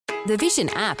The Vision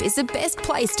app is the best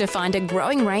place to find a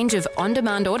growing range of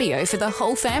on-demand audio for the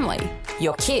whole family.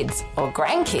 Your kids or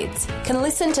grandkids can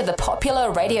listen to the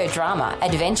popular radio drama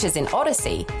Adventures in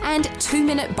Odyssey and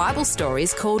 2-minute Bible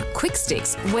stories called Quick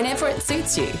Sticks whenever it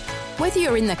suits you. Whether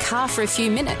you're in the car for a few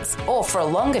minutes or for a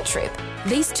longer trip,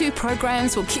 these 2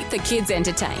 programs will keep the kids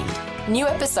entertained. New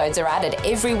episodes are added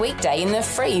every weekday in the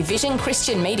free Vision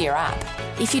Christian Media app.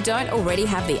 If you don't already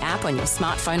have the app on your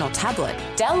smartphone or tablet,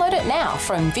 download it now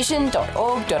from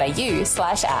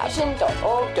vision.org.au/app.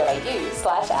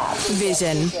 Vision.org.au/app.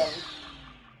 Vision.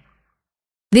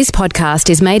 This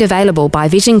podcast is made available by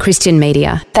Vision Christian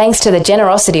Media, thanks to the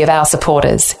generosity of our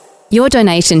supporters. Your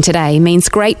donation today means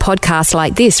great podcasts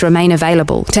like this remain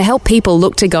available to help people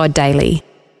look to God daily.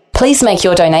 Please make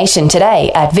your donation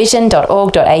today at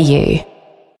vision.org.au.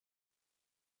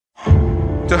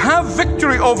 To have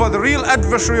victory over the real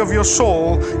adversary of your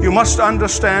soul, you must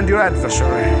understand your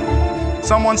adversary.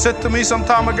 Someone said to me some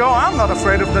time ago, I'm not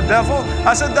afraid of the devil.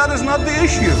 I said, that is not the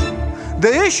issue.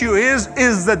 The issue is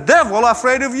the devil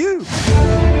afraid of you?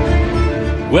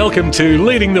 Welcome to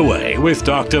Leading the Way with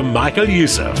Dr. Michael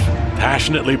Youssef,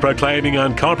 passionately proclaiming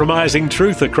uncompromising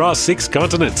truth across 6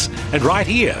 continents and right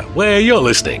here where you're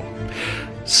listening.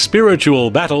 Spiritual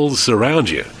battles surround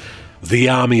you. The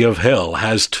army of hell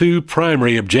has 2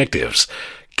 primary objectives: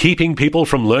 keeping people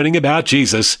from learning about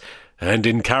Jesus and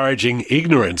encouraging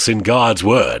ignorance in God's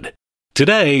Word.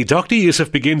 Today, Dr.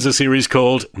 Youssef begins a series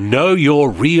called Know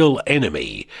Your Real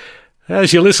Enemy.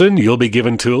 As you listen, you'll be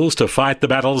given tools to fight the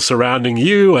battles surrounding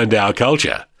you and our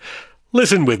culture.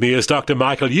 Listen with me as Dr.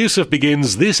 Michael Youssef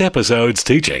begins this episode's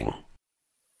teaching.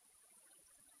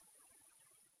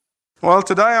 Well,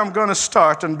 today I'm going to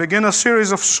start and begin a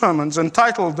series of sermons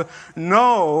entitled,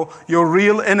 Know Your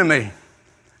Real Enemy.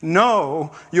 Know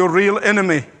your real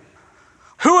enemy.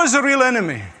 Who is the real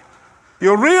enemy?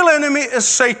 Your real enemy is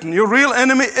Satan. Your real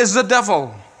enemy is the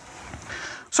devil.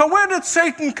 So where did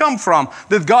Satan come from?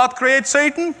 Did God create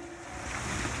Satan?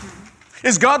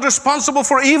 Is God responsible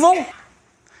for evil?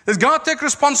 Does God take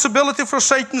responsibility for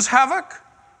Satan's havoc?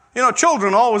 You know,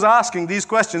 children are always asking these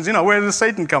questions, where did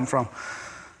Satan come from?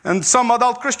 And some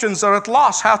adult Christians are at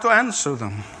loss how to answer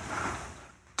them.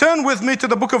 Turn with me to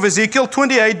the book of Ezekiel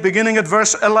 28, beginning at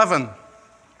verse 11.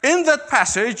 In that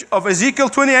passage of Ezekiel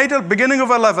 28, beginning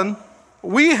of 11,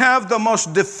 we have the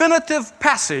most definitive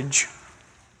passage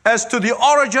as to the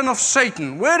origin of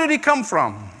Satan. Where did he come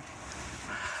from?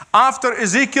 After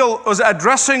Ezekiel was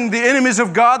addressing the enemies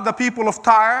of God, the people of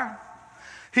Tyre,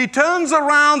 he turns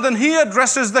around and he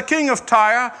addresses the king of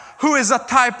Tyre, who is a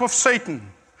type of Satan.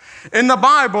 In the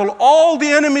Bible, all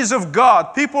the enemies of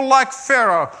God, people like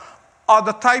Pharaoh, are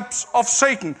the types of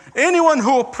Satan. Anyone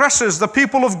who oppresses the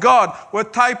people of God were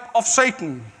type of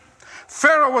Satan.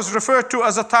 Pharaoh was referred to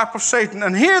as a type of Satan.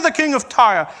 And here the king of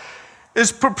Tyre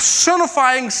is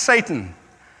personifying Satan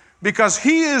because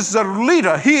he is the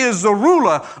leader, he is the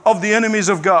ruler of the enemies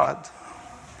of God.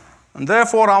 And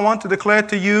therefore, I want to declare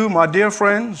to you, my dear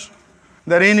friends,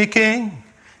 that any king,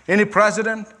 any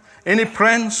president, any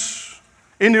prince,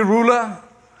 any ruler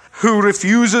who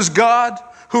refuses God,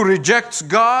 who rejects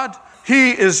God,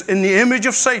 he is in the image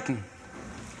of Satan.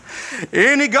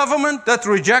 Any government that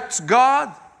rejects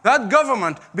God, that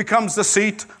government becomes the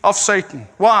seat of Satan.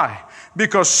 Why?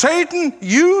 Because Satan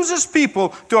uses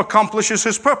people to accomplish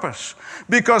his purpose.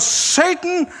 Because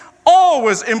Satan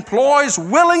always employs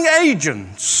willing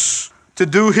agents to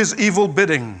do his evil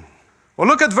bidding. Well,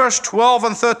 look at verse 12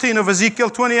 and 13 of Ezekiel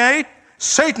 28.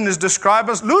 Satan is described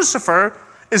as Lucifer,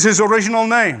 is his original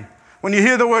name. When you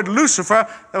hear the word Lucifer,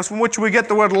 that's from which we get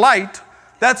the word light,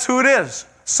 that's who it is.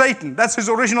 Satan, that's his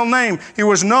original name. He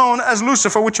was known as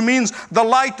Lucifer, which means the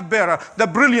light bearer, the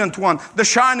brilliant one, the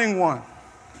shining one.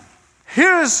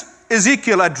 Here's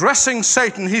Ezekiel addressing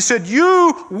Satan. He said,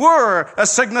 you were a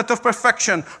signet of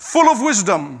perfection, full of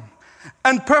wisdom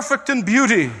and perfect in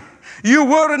beauty. You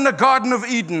were in the Garden of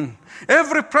Eden.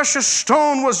 Every precious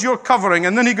stone was your covering.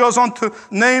 And then he goes on to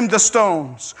name the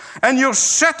stones. And your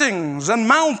settings and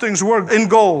mountings were in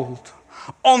gold.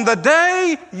 On the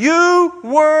day you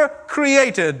were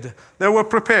created, they were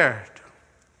prepared.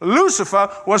 Lucifer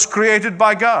was created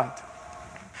by God.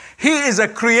 He is a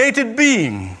created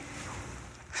being.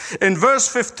 In verse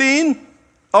 15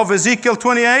 of Ezekiel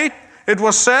 28, it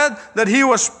was said that he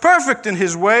was perfect in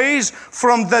his ways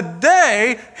from the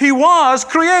day he was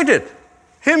created.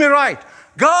 Hear me right.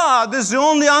 God is the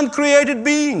only uncreated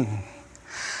being.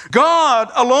 God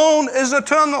alone is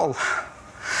eternal.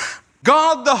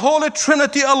 God, the Holy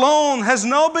Trinity alone, has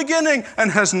no beginning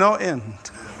and has no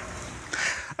end.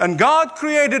 And God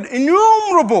created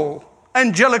innumerable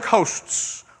angelic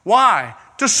hosts. Why?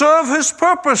 To serve his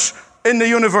purpose in the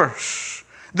universe.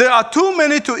 There are too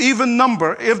many to even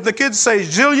number. If the kids say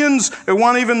zillions, it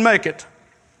won't even make it.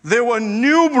 There were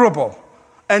innumerable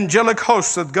angelic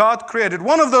hosts that God created.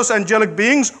 One of those angelic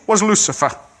beings was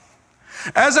Lucifer.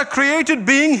 As a created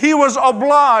being, he was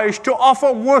obliged to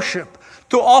offer worship,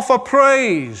 to offer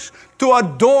praise, to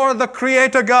adore the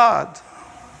Creator God.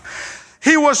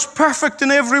 He was perfect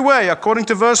in every way, according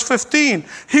to verse 15.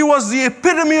 He was the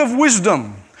epitome of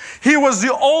wisdom. He was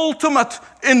the ultimate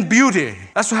in beauty.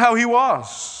 That's how he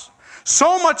was.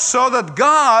 So much so that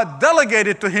God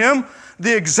delegated to him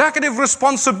the executive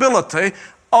responsibility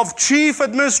of chief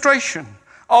administration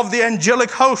of the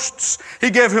angelic hosts.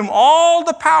 He gave him all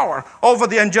the power over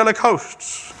the angelic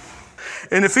hosts.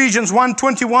 In Ephesians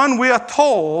 1:21, we are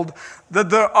told that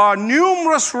there are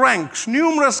numerous ranks,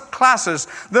 numerous classes,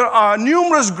 there are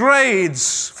numerous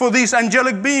grades for these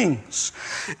angelic beings.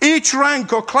 Each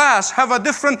rank or class have a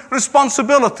different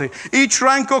responsibility. Each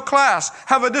rank or class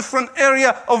have a different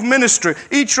area of ministry.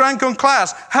 Each rank or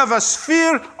class have a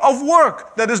sphere of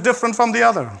work that is different from the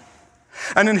other.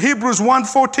 And in Hebrews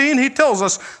 1:14, he tells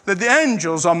us that the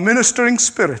angels are ministering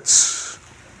spirits.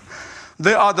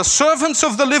 They are the servants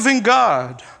of the living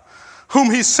God,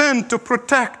 whom he sent to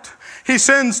protect. He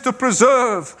sends to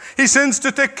preserve. He sends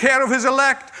to take care of his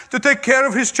elect, to take care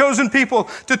of his chosen people,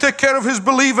 to take care of his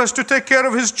believers, to take care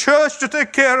of his church, to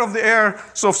take care of the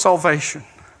heirs of salvation.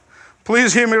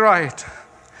 Please hear me right.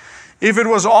 If it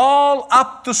was all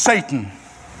up to Satan,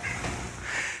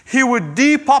 he would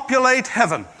depopulate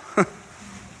heaven.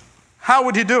 How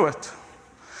would he do it?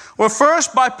 Well,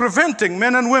 first, by preventing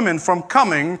men and women from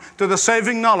coming to the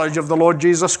saving knowledge of the Lord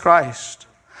Jesus Christ.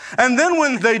 And then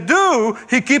when they do,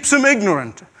 he keeps them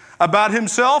ignorant about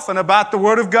himself and about the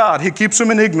Word of God. He keeps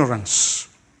them in ignorance.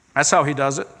 That's how he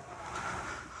does it.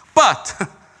 But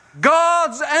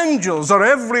God's angels are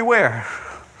everywhere.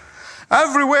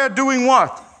 Everywhere doing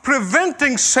what?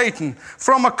 Preventing Satan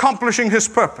from accomplishing his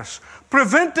purpose.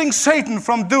 Preventing Satan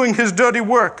from doing his dirty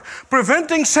work.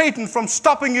 Preventing Satan from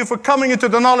stopping you from coming into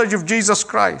the knowledge of Jesus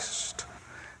Christ.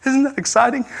 Isn't that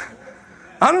exciting?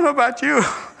 I don't know about you.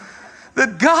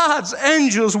 That God's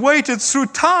angels waited through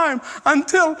time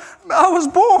until I was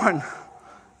born.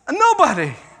 And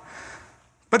nobody.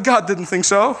 But God didn't think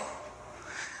so.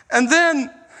 And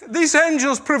then these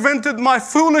angels prevented my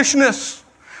foolishness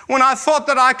when I thought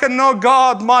that I can know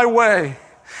God my way.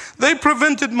 They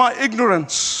prevented my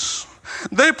ignorance.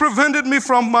 They prevented me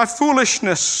from my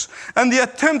foolishness and the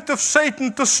attempt of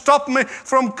Satan to stop me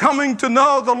from coming to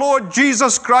know the Lord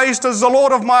Jesus Christ as the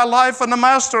Lord of my life and the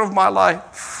Master of my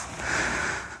life.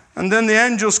 And then the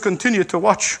angels continue to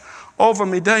watch over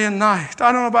me day and night.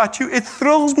 I don't know about you. It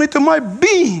thrills me to my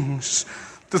beings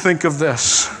to think of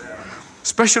this.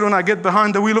 Especially when I get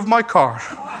behind the wheel of my car.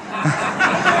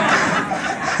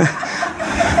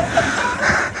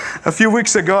 A few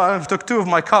weeks ago, I took two of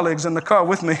my colleagues in the car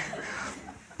with me.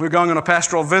 We were going on a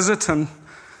pastoral visit, and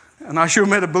I sure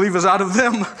made believers out of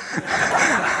them.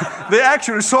 They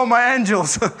actually saw my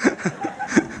angels.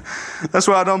 That's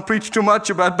why I don't preach too much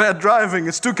about bad driving.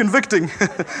 It's too convicting.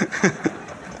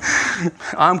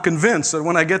 I'm convinced that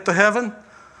when I get to heaven,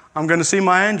 I'm going to see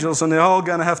my angels, and they're all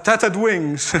going to have tattered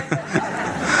wings.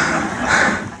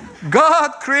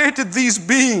 God created these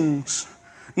beings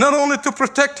not only to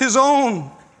protect his own,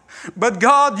 but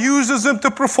God uses them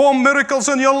to perform miracles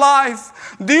in your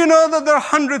life. Do you know that there are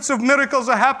hundreds of miracles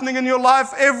are happening in your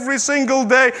life every single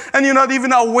day, and you're not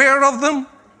even aware of them?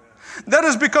 That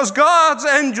is because God's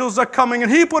angels are coming,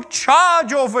 and he put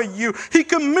charge over you. He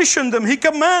commissioned them. He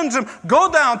commands them.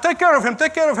 Go down. Take care of him.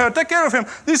 Take care of her. Take care of him.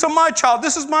 These are my child.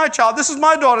 This is my child. This is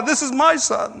my daughter. This is my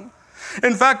son.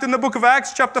 In fact, in the book of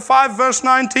Acts, chapter 5, verse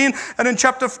 19, and in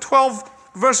chapter 12,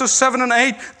 verses 7 and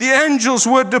 8, the angels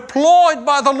were deployed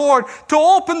by the Lord to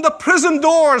open the prison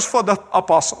doors for the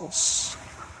apostles.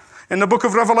 In the book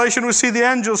of Revelation, we see the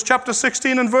angels, chapter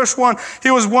 16 and verse 1. He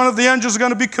was one of the angels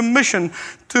going to be commissioned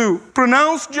to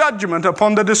pronounce judgment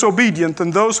upon the disobedient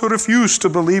and those who refuse to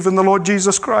believe in the Lord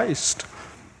Jesus Christ.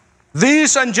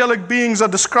 These angelic beings are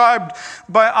described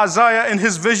by Isaiah in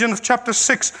his vision of chapter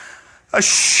 6, a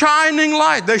shining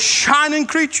light. They're shining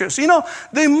creatures. You know,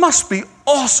 they must be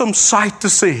awesome sight to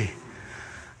see.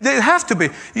 They have to be.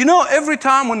 You know, every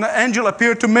time when the angel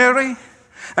appeared to Mary,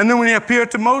 and then when he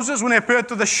appeared to Moses, when he appeared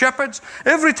to the shepherds,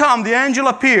 every time the angel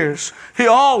appears, he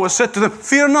always said to them,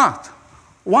 fear not.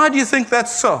 Why do you think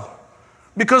that's so?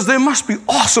 Because they must be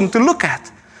awesome to look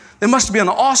at. They must be an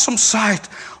awesome sight,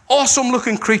 awesome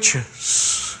looking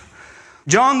creatures.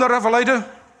 John the Revelator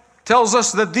tells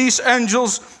us that these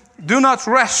angels do not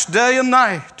rest day and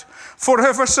night,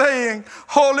 forever saying,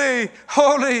 Holy,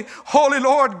 holy, holy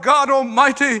Lord God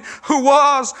Almighty, who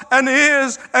was and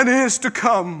is to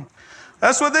come.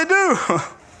 That's what they do.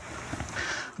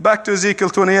 Back to Ezekiel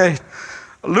 28.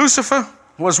 Lucifer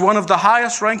was one of the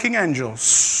highest ranking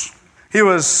angels. He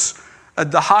was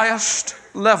at the highest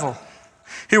level.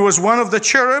 He was one of the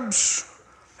cherubs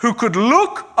who could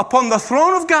look upon the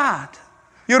throne of God.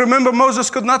 You remember Moses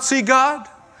could not see God,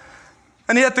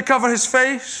 and he had to cover his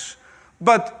face.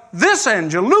 But this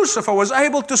angel, Lucifer, was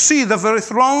able to see the very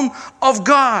throne of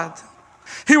God.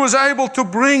 He was able to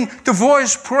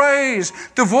voice praise,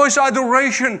 to voice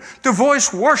adoration, to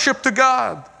voice worship to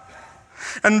God.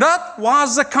 And that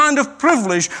was the kind of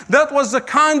privilege, that was the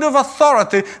kind of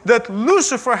authority that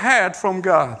Lucifer had from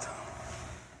God.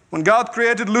 When God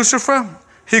created Lucifer,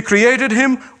 He created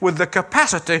him with the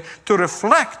capacity to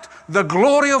reflect the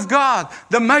glory of God,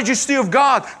 the majesty of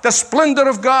God, the splendor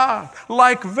of God,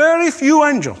 like very few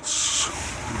angels.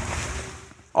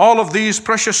 All of these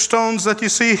precious stones that you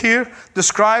see here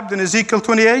described in Ezekiel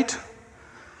 28,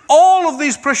 all of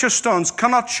these precious stones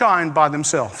cannot shine by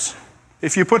themselves.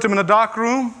 If you put them in a dark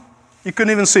room, you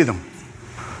couldn't even see them.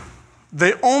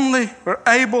 They only were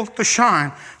able to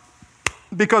shine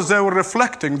because they were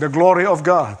reflecting the glory of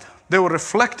God. They were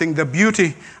reflecting the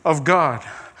beauty of God.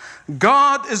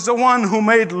 God is the one who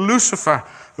made Lucifer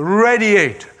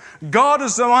radiate. God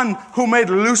is the one who made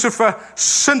Lucifer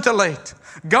scintillate.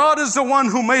 God is the one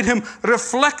who made him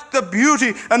reflect the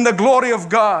beauty and the glory of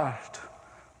God,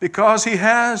 because he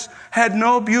has had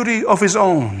no beauty of his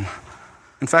own.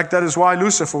 In fact, that is why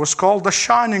Lucifer was called the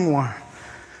shining one.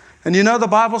 And you know, the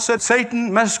Bible said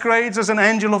Satan masquerades as an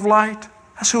angel of light.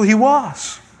 That's who he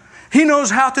was. He knows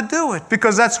how to do it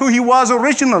because that's who he was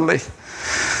originally.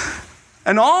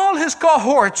 And all his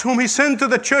cohorts whom he sent to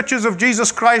the churches of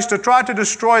Jesus Christ to try to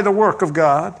destroy the work of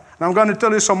God. And I'm going to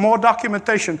tell you some more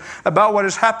documentation about what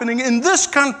is happening in this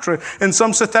country in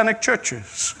some satanic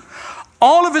churches.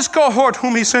 All of his cohort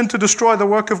whom he sent to destroy the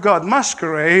work of God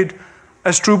masquerade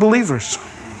as true believers.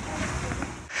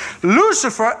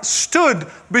 Lucifer stood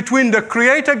between the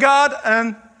Creator God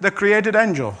and the created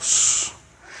angels.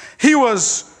 He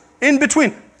was in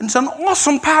between. It's an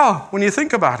awesome power when you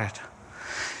think about it.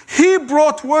 He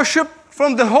brought worship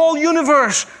from the whole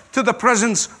universe to the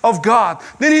presence of God.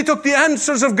 Then he took the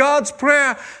answers of God's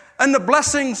prayer and the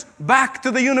blessings back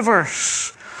to the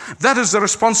universe. That is the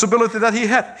responsibility that he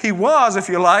had. He was, if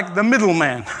you like, the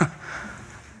middleman.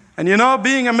 And you know,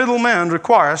 being a middleman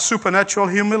requires supernatural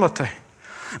humility.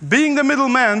 Being the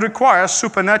middleman requires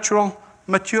supernatural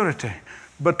maturity.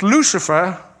 But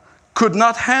Lucifer could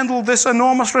not handle this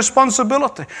enormous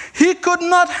responsibility. He could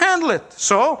not handle it.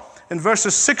 So, in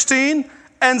verses 16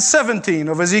 and 17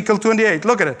 of Ezekiel 28,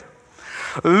 look at it.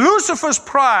 Lucifer's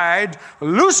pride,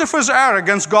 Lucifer's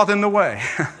arrogance got in the way.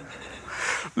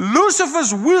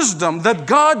 Lucifer's wisdom that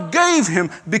God gave him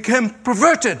became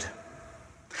perverted.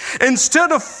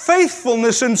 Instead of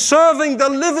faithfulness in serving the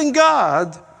living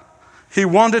God, he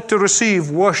wanted to receive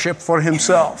worship for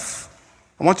himself.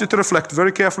 I want you to reflect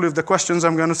very carefully of the questions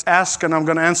I'm going to ask, and I'm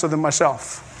going to answer them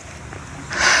myself.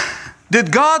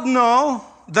 Did God know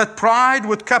that pride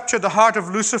would capture the heart of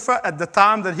Lucifer at the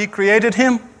time that he created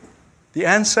him? The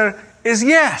answer is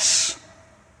yes.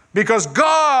 Because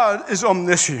God is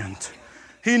omniscient.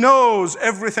 He knows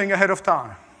everything ahead of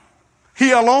time.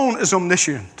 He alone is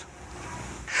omniscient.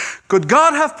 Could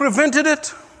God have prevented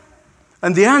it?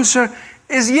 And the answer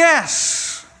is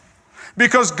yes.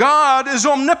 Because God is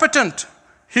omnipotent.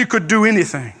 He could do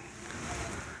anything.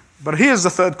 But here's the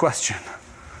third question.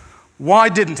 Why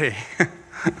didn't he?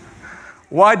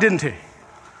 Why didn't he?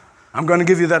 I'm going to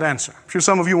give you that answer. I'm sure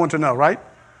some of you want to know, right?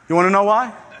 You want to know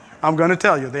why? I'm going to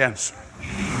tell you the answer.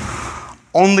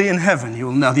 Only in heaven you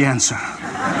will know the answer.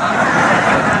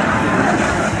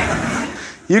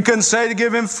 You can say to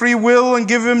give him free will and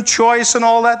give him choice and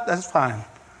all that. That's fine.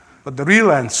 But the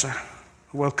real answer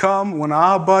will come when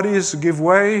our bodies give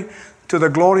way to the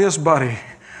glorious body.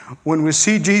 When we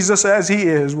see Jesus as he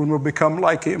is, when we become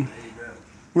like him,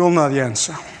 we'll know the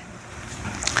answer.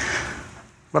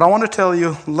 But I want to tell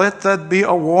you, let that be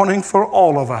a warning for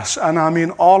all of us. And I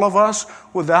mean all of us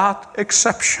without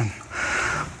exception.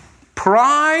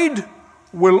 Pride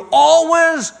will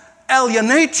always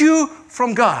alienate you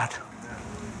from God.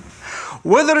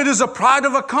 Whether it is a pride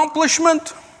of accomplishment,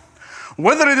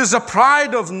 whether it is a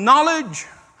pride of knowledge,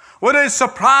 whether it's a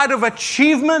pride of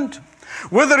achievement,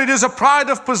 whether it is a pride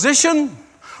of position,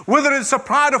 whether it's a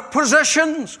pride of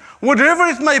possessions, whatever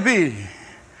it may be,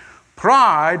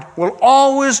 pride will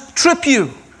always trip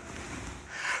you.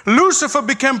 Lucifer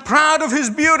became proud of his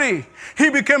beauty. He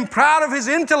became proud of his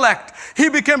intellect. He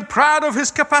became proud of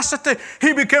his capacity.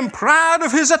 He became proud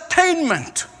of his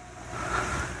attainment.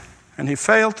 And he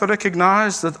failed to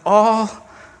recognize that all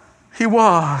he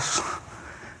was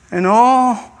and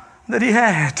all that he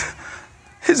had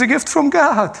is a gift from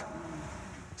God.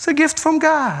 It's a gift from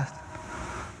God.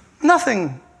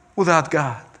 Nothing without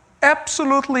God.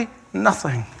 Absolutely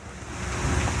nothing.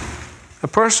 A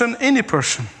person, any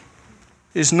person,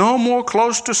 is no more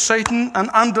close to Satan and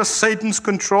under Satan's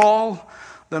control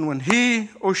than when he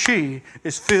or she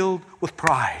is filled with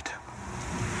pride.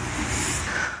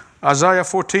 Isaiah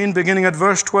 14, beginning at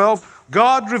verse 12,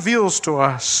 God reveals to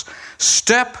us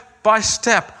step by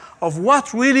step of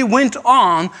what really went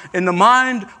on in the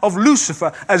mind of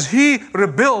Lucifer as he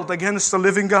rebelled against the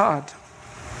living God.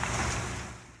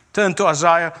 Turn to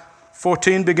Isaiah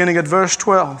 14, beginning at verse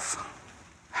 12.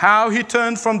 How he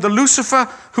turned from the Lucifer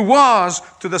who was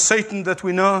to the Satan that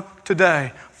we know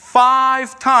today.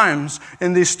 5 times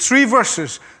in these 3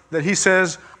 verses that he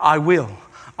says, I will,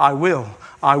 I will,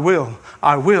 I will,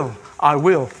 I will, I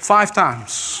will. 5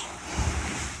 times.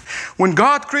 When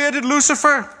God created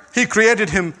Lucifer, he created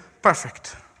him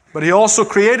perfect. But he also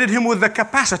created him with the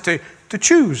capacity to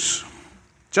choose.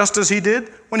 Just as he did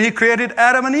when he created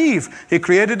Adam and Eve. He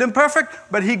created them perfect,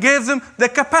 but he gave them the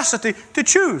capacity to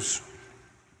choose.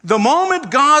 The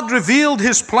moment God revealed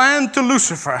his plan to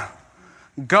Lucifer,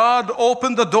 God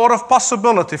opened the door of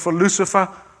possibility for Lucifer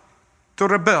to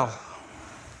rebel.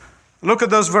 Look at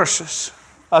those verses.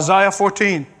 Isaiah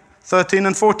 14, 13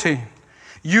 and 14.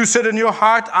 You said in your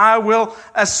heart, I will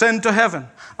ascend to heaven.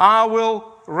 I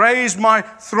will raise my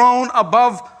throne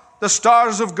above the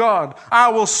stars of God. I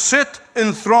will sit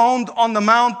enthroned on the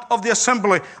mount of the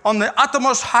assembly, on the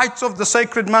uttermost heights of the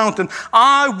sacred mountain.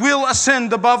 I will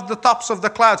ascend above the tops of the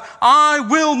clouds. I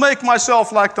will make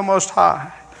myself like the Most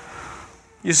High.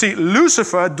 You see,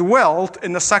 Lucifer dwelt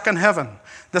in the second heaven.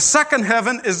 The second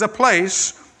heaven is a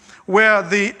place where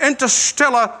the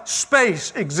interstellar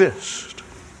space exists.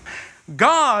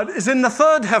 God is in the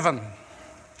third heaven.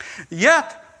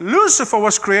 Yet, Lucifer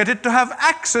was created to have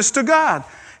access to God.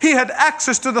 He had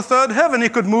access to the third heaven. He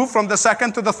could move from the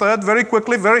second to the third very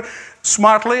quickly, very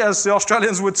smartly, as the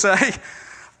Australians would say.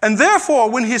 And therefore,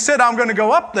 when he said, I'm going to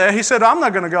go up there, he said, I'm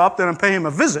not going to go up there and pay him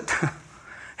a visit.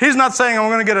 He's not saying, I'm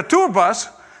going to get a tour bus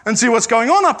and see what's going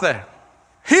on up there.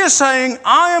 He is saying,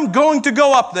 I am going to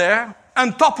go up there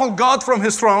and topple God from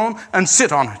his throne and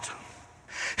sit on it.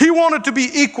 He wanted to be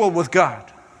equal with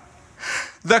God.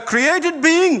 The created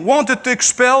being wanted to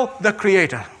expel the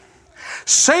Creator.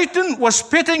 Satan was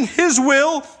pitting his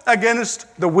will against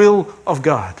the will of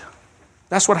God.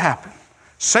 That's what happened.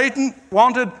 Satan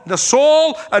wanted the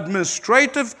sole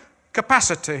administrative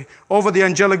capacity over the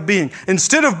angelic being.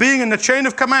 Instead of being in the chain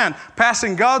of command,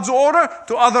 passing God's order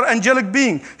to other angelic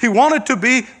beings, he wanted to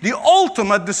be the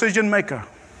ultimate decision maker.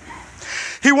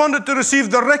 He wanted to receive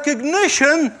the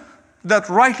recognition that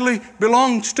rightly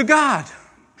belongs to God.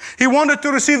 He wanted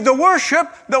to receive the worship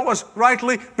that was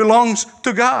rightly belongs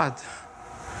to God.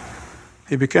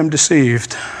 He became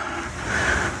deceived,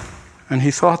 and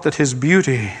he thought that his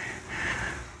beauty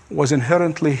was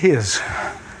inherently his.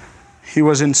 He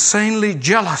was insanely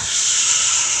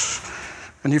jealous,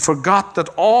 and he forgot that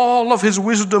all of his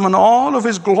wisdom and all of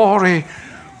his glory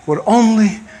were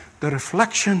only the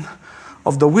reflection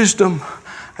of the wisdom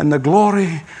and the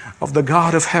glory of the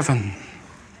God of heaven.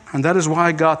 And that is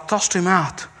why God tossed him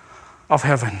out of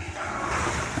heaven.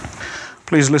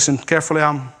 Please listen carefully.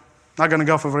 I'm not going to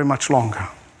go for very much longer.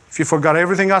 If you forgot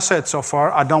everything I said so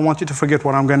far, I don't want you to forget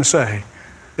what I'm going to say.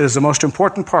 It is the most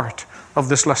important part of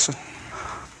this lesson.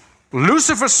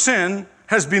 Lucifer's sin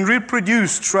has been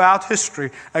reproduced throughout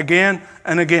history again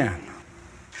and again.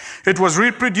 It was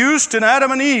reproduced in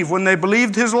Adam and Eve when they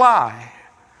believed his lie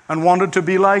and wanted to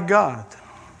be like God.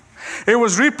 It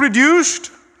was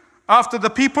reproduced after the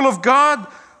people of God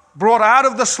brought out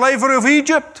of the slavery of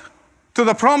Egypt to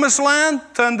the promised land,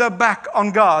 turned their back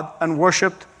on God and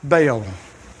worshiped Baal.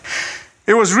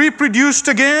 It was reproduced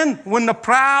again when the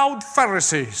proud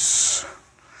Pharisees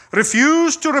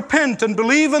refused to repent and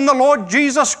believe in the Lord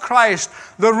Jesus Christ,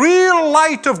 the real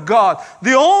light of God,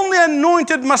 the only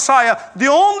anointed Messiah, the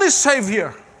only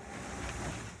Savior.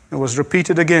 It was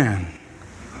repeated again.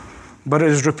 But it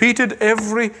is repeated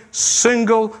every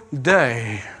single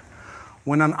day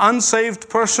when an unsaved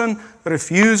person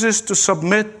refuses to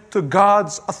submit to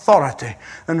God's authority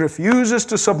and refuses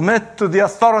to submit to the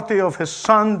authority of His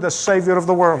Son, the Savior of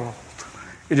the world.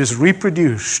 It is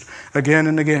reproduced again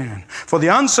and again. For the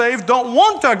unsaved don't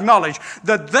want to acknowledge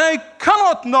that they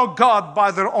cannot know God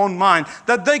by their own mind,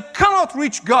 that they cannot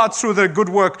reach God through their good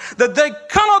work, that they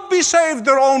cannot be saved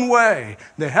their own way.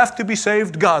 They have to be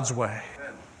saved God's way.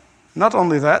 Not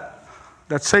only that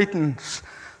Satan's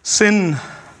sin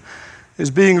is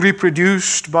being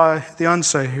reproduced by the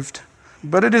unsaved,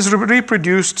 but it is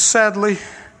reproduced sadly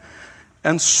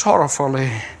and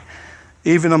sorrowfully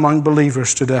even among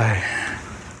believers today.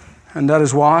 And that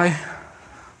is why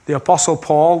the Apostle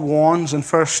Paul warns in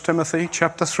 1 Timothy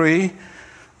chapter 3,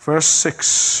 verse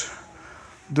 6,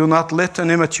 do not let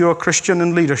an immature Christian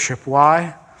in leadership.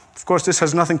 Why? Of course, this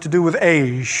has nothing to do with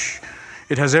age.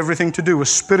 It has everything to do with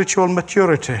spiritual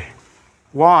maturity.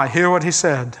 Why? Hear what he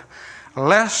said.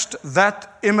 Lest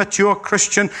that immature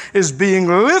Christian is being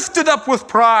lifted up with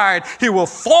pride, he will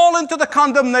fall into the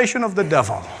condemnation of the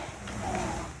devil.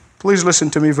 Please listen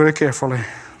to me very carefully.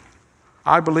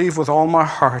 I believe with all my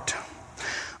heart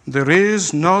there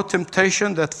is no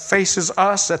temptation that faces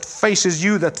us, that faces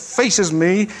you, that faces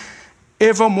me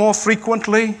ever more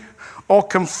frequently, or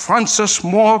confronts us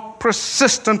more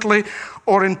persistently,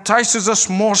 or entices us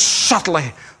more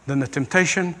subtly than the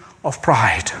temptation of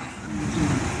pride.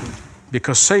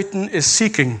 Because Satan is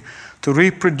seeking to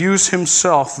reproduce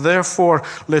himself. Therefore,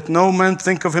 let no man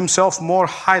think of himself more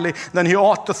highly than he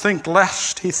ought to think,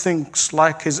 lest he thinks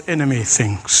like his enemy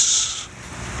thinks.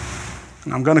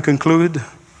 And I'm going to conclude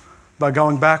by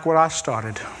going back where I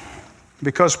started.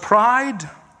 Because pride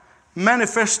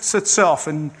manifests itself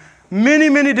in many,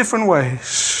 many different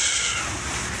ways.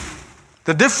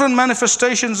 The different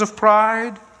manifestations of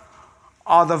pride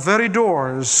are the very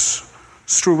doors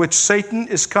through which Satan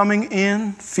is coming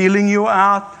in, feeling you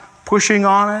out, pushing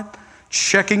on it,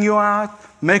 checking you out,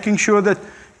 making sure that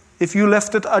if you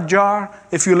left it ajar,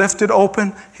 if you left it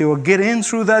open, he will get in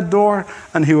through that door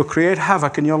and he will create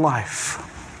havoc in your life.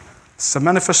 It's a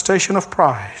manifestation of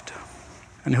pride.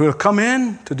 And he will come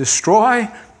in to destroy,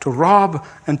 to rob,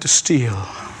 and to steal.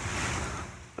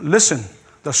 Listen,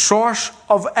 the source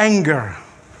of anger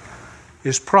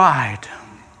is pride.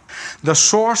 The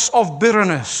source of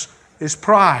bitterness is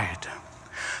pride.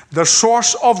 The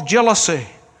source of jealousy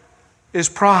is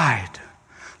pride.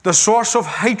 The source of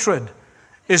hatred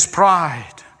is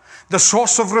pride. The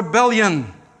source of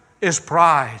rebellion is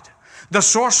pride. The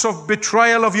source of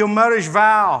betrayal of your marriage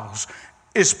vows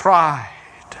is pride.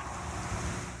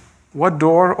 What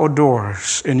door or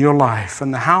doors in your life,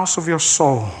 in the house of your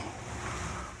soul,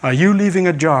 are you leaving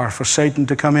ajar for Satan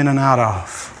to come in and out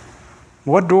of?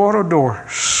 What door or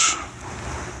doors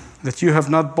that you have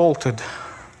not bolted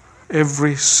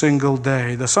every single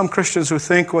day? There's some Christians who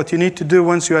think what you need to do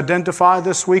once you identify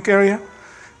this weak area,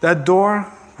 that door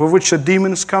for which the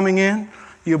demon is coming in,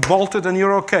 you bolt it and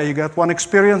you're okay. You got one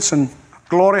experience and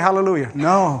glory, hallelujah.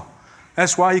 No.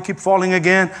 That's why you keep falling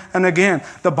again and again.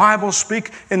 The Bible speaks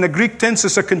in the Greek tense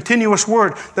is a continuous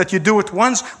word that you do it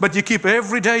once, but you keep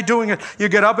every day doing it. You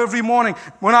get up every morning.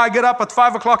 When I get up at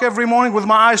 5 o'clock every morning with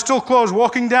my eyes still closed,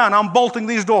 walking down, I'm bolting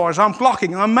these doors. I'm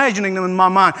clocking, I'm imagining them in my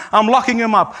mind. I'm locking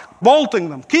them up, bolting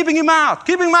them, keeping him out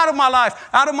of my life,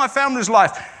 out of my family's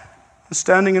life. And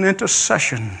standing in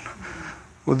intercession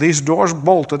with these doors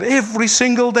bolted every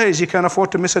single day. You can't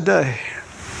afford to miss a day.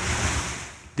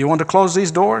 Do you want to close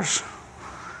these doors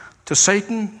to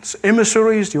Satan's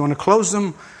emissaries? Do you want to close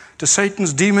them to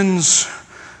Satan's demons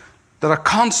that are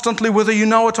constantly, whether you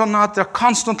know it or not, they're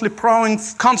constantly prowling,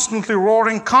 constantly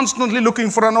roaring, constantly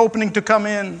looking for an opening to come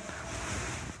in?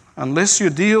 Unless you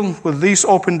deal with these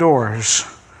open doors,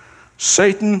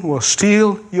 Satan will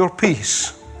steal your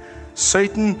peace.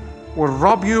 Satan will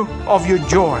rob you of your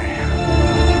joy.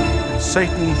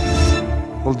 Satan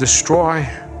will destroy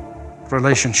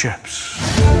relationships.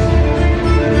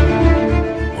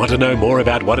 Want to know more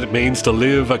about what it means to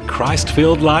live a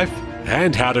Christ-filled life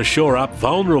and how to shore up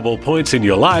vulnerable points in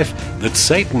your life that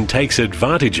Satan takes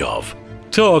advantage of?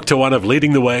 Talk to one of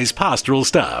Leading the Way's pastoral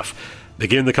staff.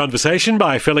 Begin the conversation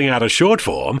by filling out a short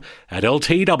form at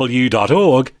ltw.org/Jesus.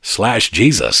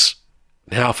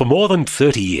 Now, for more than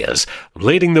 30 years,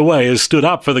 Leading the Way has stood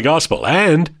up for the gospel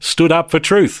and stood up for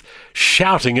truth,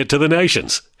 shouting it to the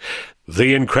nations.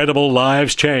 The incredible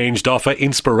Lives Changed offer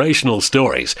inspirational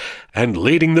stories, and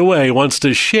Leading the Way wants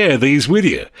to share these with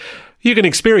you. You can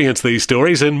experience these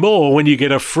stories and more when you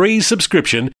get a free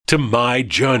subscription to My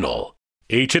Journal.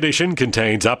 Each edition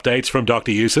contains updates from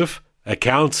Dr. Youssef,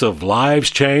 accounts of lives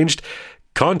changed,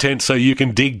 content so you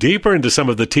can dig deeper into some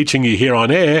of the teaching you hear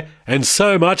on air, and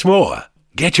so much more.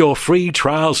 Get your free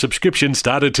trial subscription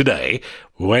started today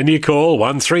when you call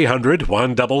 1300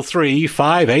 133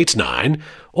 589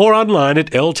 or online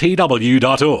at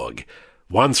ltw.org.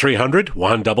 1300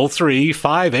 133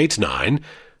 589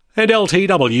 and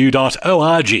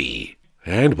ltw.org.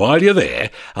 And while you're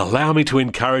there, allow me to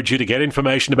encourage you to get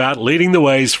information about Leading the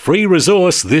Way's free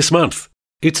resource this month.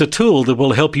 It's a tool that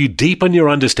will help you deepen your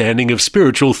understanding of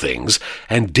spiritual things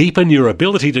and deepen your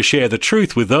ability to share the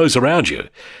truth with those around you.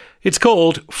 It's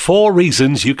called 4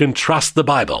 Reasons You Can Trust the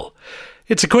Bible.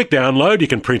 It's a quick download you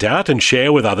can print out and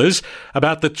share with others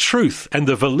about the truth and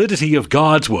the validity of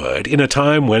God's Word in a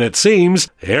time when it seems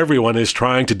everyone is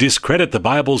trying to discredit the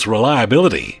Bible's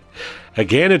reliability.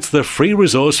 Again, it's the free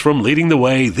resource from Leading the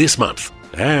Way this month,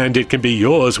 and it can be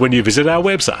yours when you visit our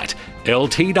website,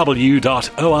 ltw.org.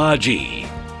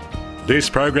 This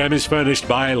program is furnished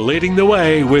by Leading the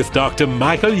Way with Dr.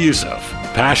 Michael Youssef,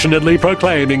 passionately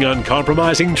proclaiming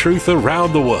uncompromising truth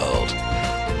around the world.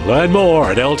 Learn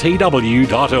more at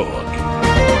ltw.org.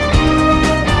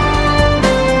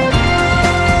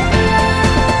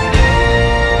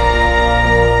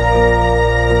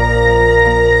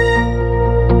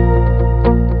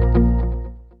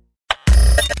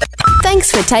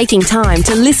 Thanks for taking time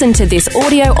to listen to this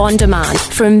audio on demand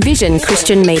from Vision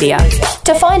Christian Media.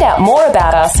 To find out more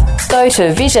about us, go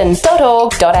to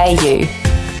vision.org.au.